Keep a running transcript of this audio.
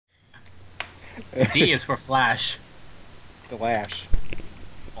D is for Flash. Flash.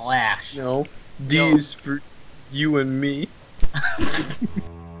 Flash. No. D No. is for you and me.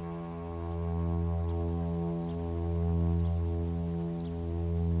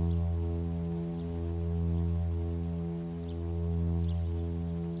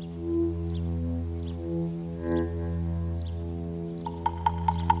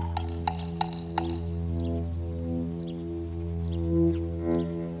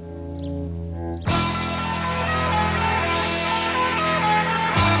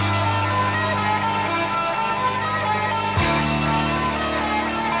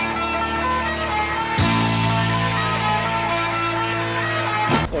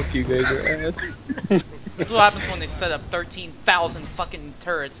 Fuck you guys are ass. That's what happens when they set up 13,000 fucking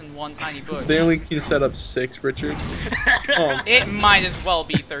turrets in one tiny bush. They only can set up 6, Richard. It might as well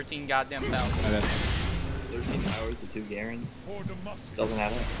be 13 goddamn thousand. 13 hours with 2 Garens. This doesn't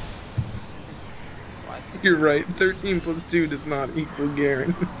add up. That's why I said- You're right. 13 plus 2 does not equal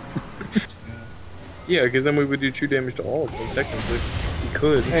Garen. Yeah, because then we would do true damage to all of them, technically. We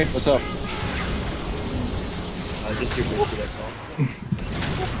could. Hey, what's up? Just your booster, that's all.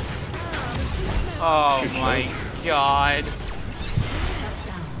 Oh my god.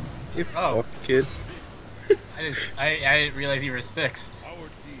 You Oh. fuck, kid. I didn't realize you were 6.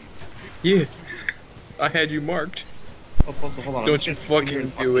 Yeah. I had you marked. Oh, also, hold on. Don't you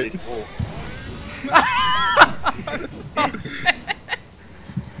fucking do it.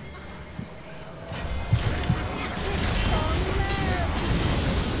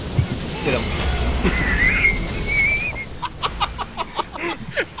 Hit him.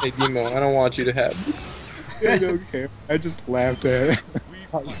 Hey, Demo, I don't want you to have this. I don't care. I just laughed at it.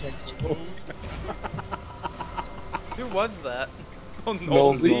 Who was that? Oh no.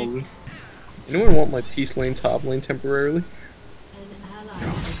 Nolzy. Anyone want my peace lane top lane temporarily?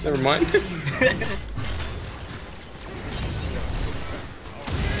 Never mind.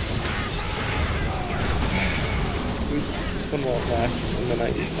 This one won't last, and then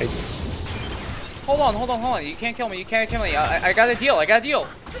I Hold on. You can't kill me. I got a deal.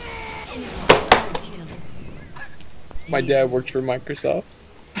 my dad worked for Microsoft.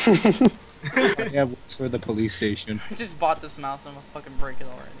 Yeah, works for the police station. I just bought this mouse. I'm gonna fucking break it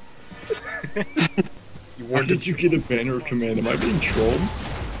already. You Why weren't did you get a banner of command? Am I being trolled?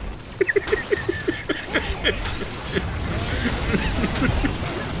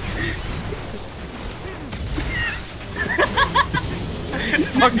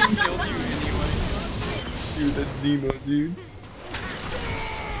 Fucking killed you anyway. dude, that's Demo, dude.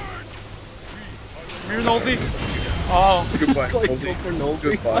 Come here, Nosy. Oh. Goodbye, Like, Nosy. go for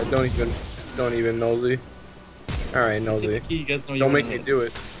Nosy. Goodbye. Don't even Nosy. Alright, Nosy. You guys know Don't make me do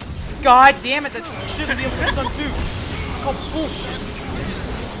it. God damn it, that shouldn't be able to stun too. Oh, bullshit.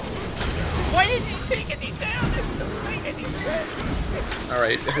 Why didn't he take any damage? Doesn't make any sense.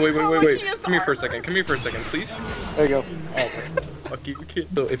 Alright, wait. Come here for a second, please. There you go. Oh, fuck you, kid.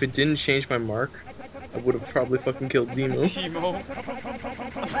 So, if it didn't change my mark, I would have probably fucking killed Demo. Timo.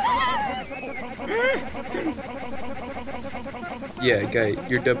 Yeah, guy,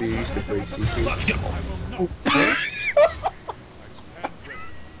 your W used to break CC. Let's go.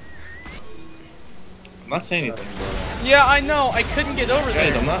 I'm not saying anything, bro. Yeah, I know. I couldn't get over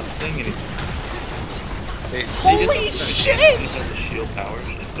Guys, there. I'm not saying anything. Hey, Holy They just shit! have the shield power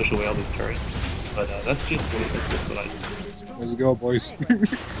and push away all these turrets. But that's just what I see. Let's go, boys.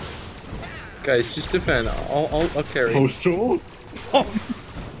 guys, just defend. I'll carry. Postal?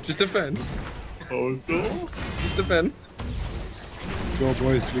 Just defend. Postal? Just defend. Let's go,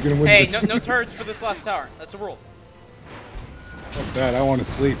 boys. We're gonna win Hey, this. no turrets for this last tower. That's a rule. Fuck that. I want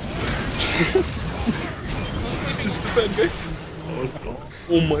to sleep. Just defend, guys. Postal.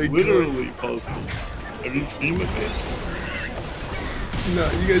 Oh my god. Literally postal. Have you seen the face? No,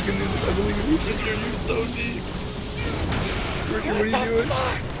 you guys can do this. I believe in you. Richard, you're so deep. Richard, what are you doing?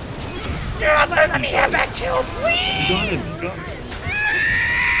 Yeah, let me have that kill, please! You got him.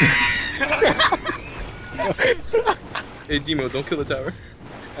 Hey, Demo, don't kill the tower.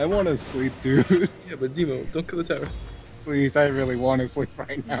 I want to sleep, dude. Yeah, but Demo, don't kill the tower. Please, I really want to sleep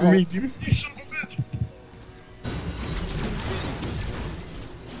right now. For me, Demo. You son of a bitch.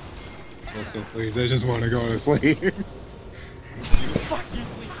 Also, please, I just want to go to sleep. Fuck you,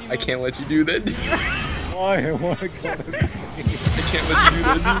 sleep Timo. I can't let you do that. Why? I want to go to sleep. I can't let you do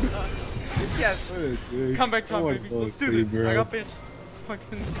that, Demo. Yes. What a dick. Come back I time, wanna baby. go to Let's do sleep, this. bro. I got bitch.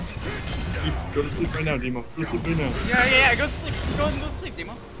 Fucking. Go to sleep right now, Demo. Go to sleep right now. Yeah, go to sleep. Just go ahead and go to sleep,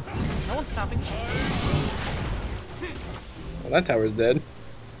 Demo. No one's stopping. Well, that tower's dead.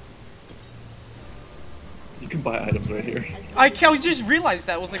 You can can buy items right here. I just realized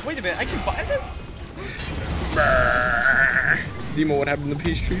that. I was like, wait a minute, I can buy this? Demo, what happened to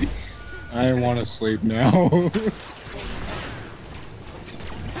Peachtree? I want to sleep now.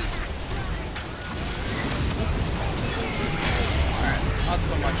 Not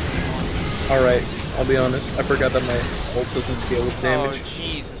so much anymore. Alright, I'll be honest. I forgot that my ult doesn't scale with Oh, damage.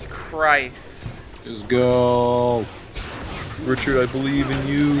 Jesus Christ. Just go. Richard, I believe in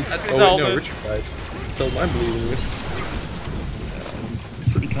you. That's oh, wait, Zelda. no, Richard died. Zelda, I believe in you.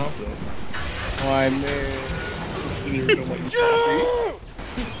 I'm pretty confident. Why, man? I didn't even know what you said.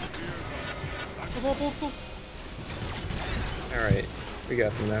 Come on, Postal. Alright, we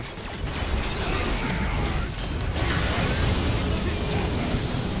got them now.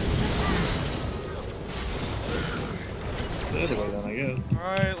 The other way then, I guess.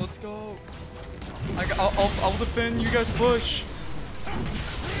 Alright, let's go. I'll defend, you guys push.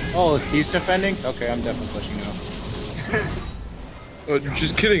 Oh, he's defending? Okay, I'm definitely pushing now. Oh,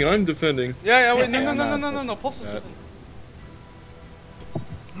 just kidding, I'm defending. Yeah, wait, no, Yeah, no, Postal's that. defending.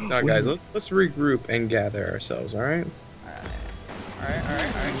 Now, guys, let's regroup and gather ourselves, alright? Alright.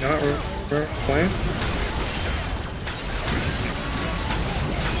 You know what we're playing?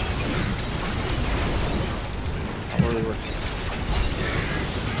 Not really working.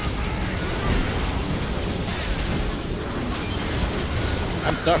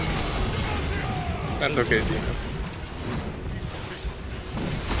 I'm stuck. That's okay, Dino.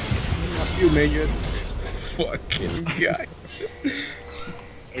 Fuck you, minion. Fucking guy.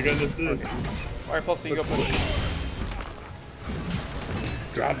 I got this in. Alright, Postal, you go push.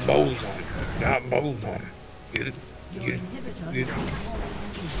 Drop bows on him. Drop bows on him. Get it. Get it. Get it.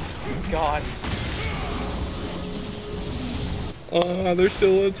 God. There's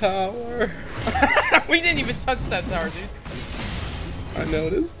still a tower. We didn't even touch that tower, dude. I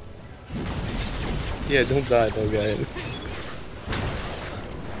noticed. Yeah, don't die though, guy.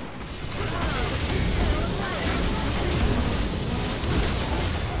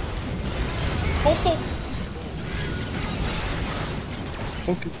 Postal!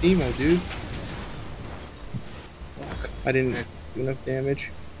 Focus Demo, dude. Fuck. I didn't do enough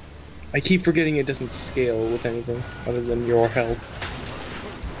damage. I keep forgetting it doesn't scale with anything other than your health.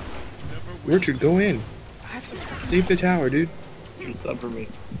 Richard, go in. Save the tower, dude. You sub for me.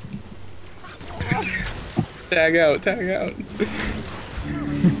 Tag out, tag out.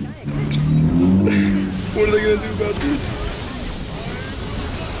 What are they gonna do about this?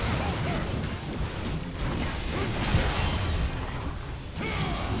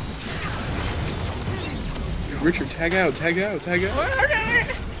 Richard, tag out, tag out, tag out.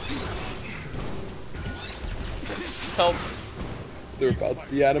 Help. They're about to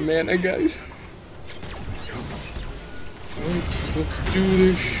be out of mana, guys. Alright, let's do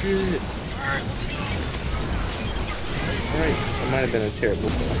this shit. Alright, that might have been a terrible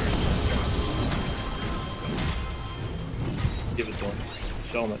call. Give it to him.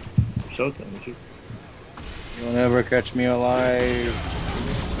 Show him it. Show it to him, Richard. You'll never catch me alive.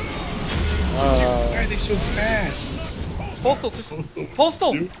 Why are they so fast? Postal,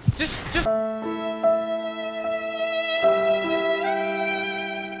 Postal! Dude. Just.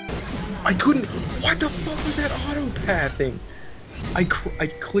 I couldn't. What the fuck was that auto pathing? I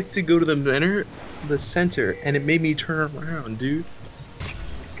clicked to go to the center, and it made me turn around, dude.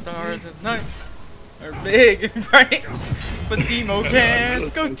 Stars at night are big and bright, but Demo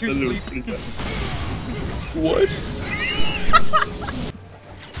can't go to sleep. What?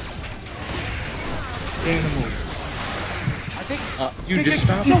 Animal. I think. You just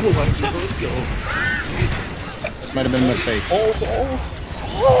stop. Let's go. This might have been a mistake. Ult!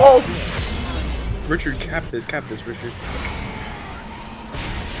 Richard, cap this, Richard.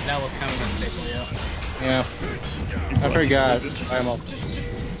 That was kind of a mistake, yeah. Yeah. I forgot. I'm up.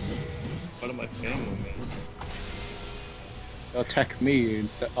 What am I family, man? They'll attack me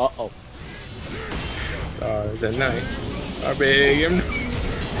instead. Uh-oh. Stars at night are big and...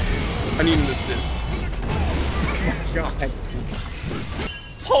 I need an assist. God.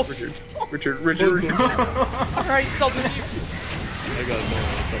 Post! Richard. Alright, Zelda, you. I got no.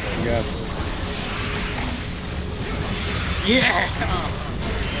 Yeah. Yeah!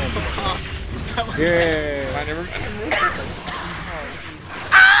 Yeah. I never.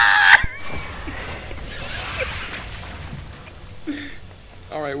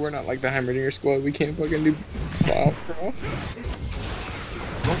 Alright, we're not like the Heimerdinger squad. We can't fucking do wow, bro.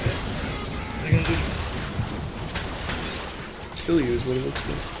 What are you gonna do? Kill you is what it looks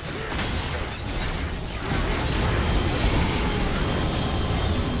like.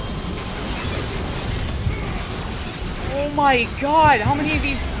 Oh my god, how many of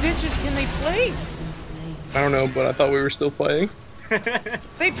these bitches can they place? I don't know, but I thought we were still fighting.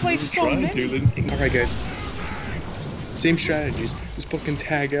 They play so many. Alright, guys. Same strategies. Just fucking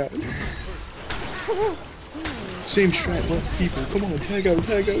tag out. Same strat, less people. Come on, tag out,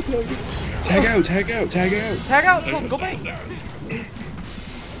 tag out, tag out. Tag out, tag out, tag out. Tag out, so go back.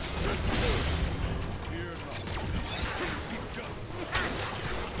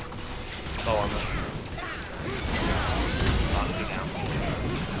 Oh, I'm not.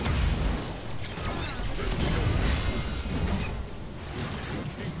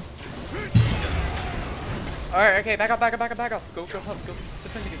 Alright, okay, back off, back off, back off, back off. Go, go, go,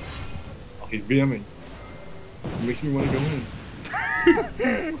 defend again. Oh, he's BMing. It makes me want to go in.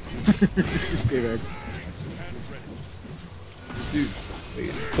 Stay back. Dude,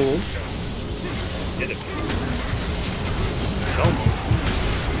 wait, cool. Get it. Almost.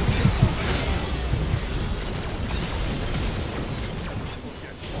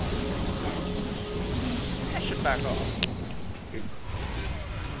 I should back off.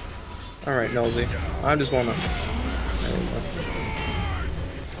 Alright, Nosy. I just wanna. There we go.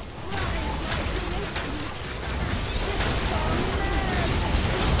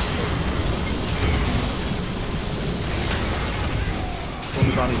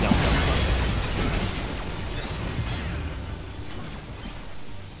 One's on his downside.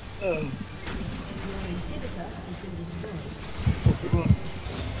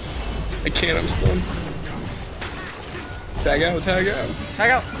 I can't, I'm stunned. Tag out, tag out. Tag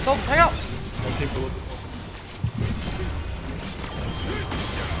out, go, tag out. I'll take a look.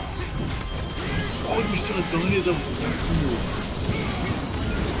 Oh, you still have deleted them.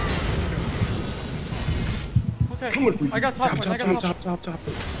 Okay, Coming for you. I got top, Top, I top, got top, top, top,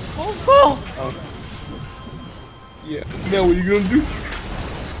 top. Oh, full. Yeah. Now what are you gonna do?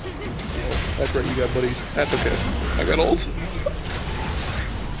 That's right, you got buddies. That's okay. I got ult.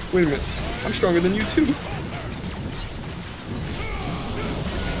 Wait a minute. I'm stronger than you too.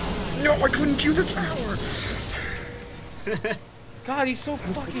 No, I couldn't cue the tower. God, he's so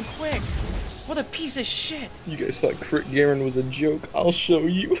fucking quick. What a piece of shit. You guys thought Crit Garen was a joke. I'll show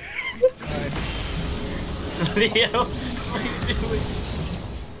you. Leo, what are you doing?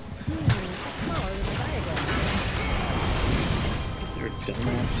 They're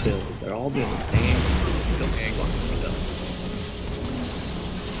dumbass builds. They're all doing the same. Don't hang on to themselves.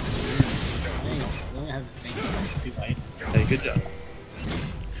 We only have the same two light. Hey, good job.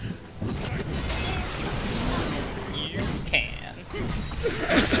 You can.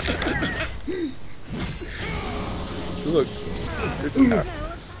 Look.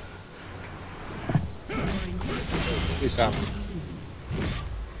 Please stop.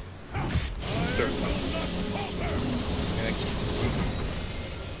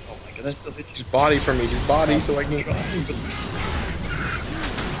 Oh my god, that's still hit you. Just body for me. Just body so I can.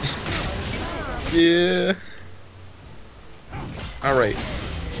 Yeah. Alright.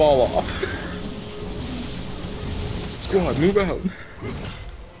 Fall off. Squad, move out.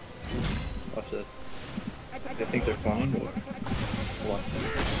 Watch this. I think they're fine, or what?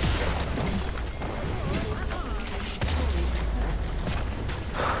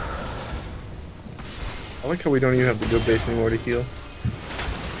 I like how we don't even have the good base anymore to heal.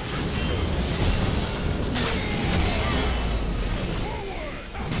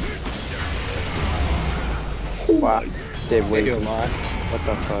 Wow. Did way too much. What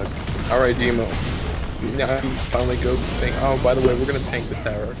the fuck? Alright, Demo. Now finally go thing. Oh, by the way, we're gonna tank this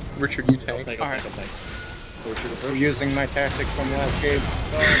tower. Richard, you tank. I'll take. I'm using my tactic from last game.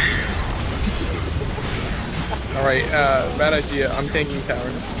 Alright, bad idea. I'm tanking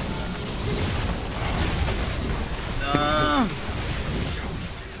tower.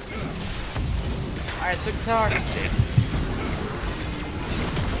 Alright, took tower. That's it.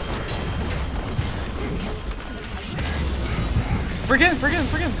 Forget him,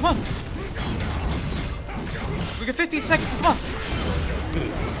 come on. We got 15 seconds, come on.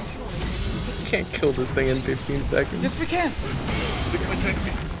 Can't kill this thing in 15 seconds. Yes, we can. Look at my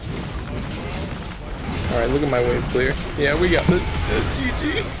tactic. Alright, look at my wave clear. Yeah, we got this.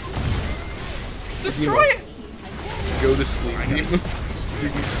 GG. Destroy it. Go to sleep, Demo.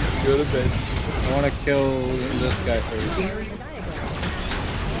 Go to bed. I want to kill this guy first.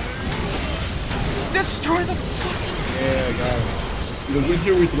 Destroy the. Yeah, I got it. The win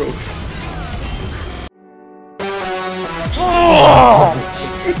here we throw.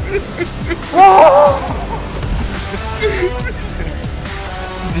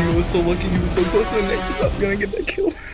 Demo was so lucky he was so close to the Nexus. I was gonna get that kill.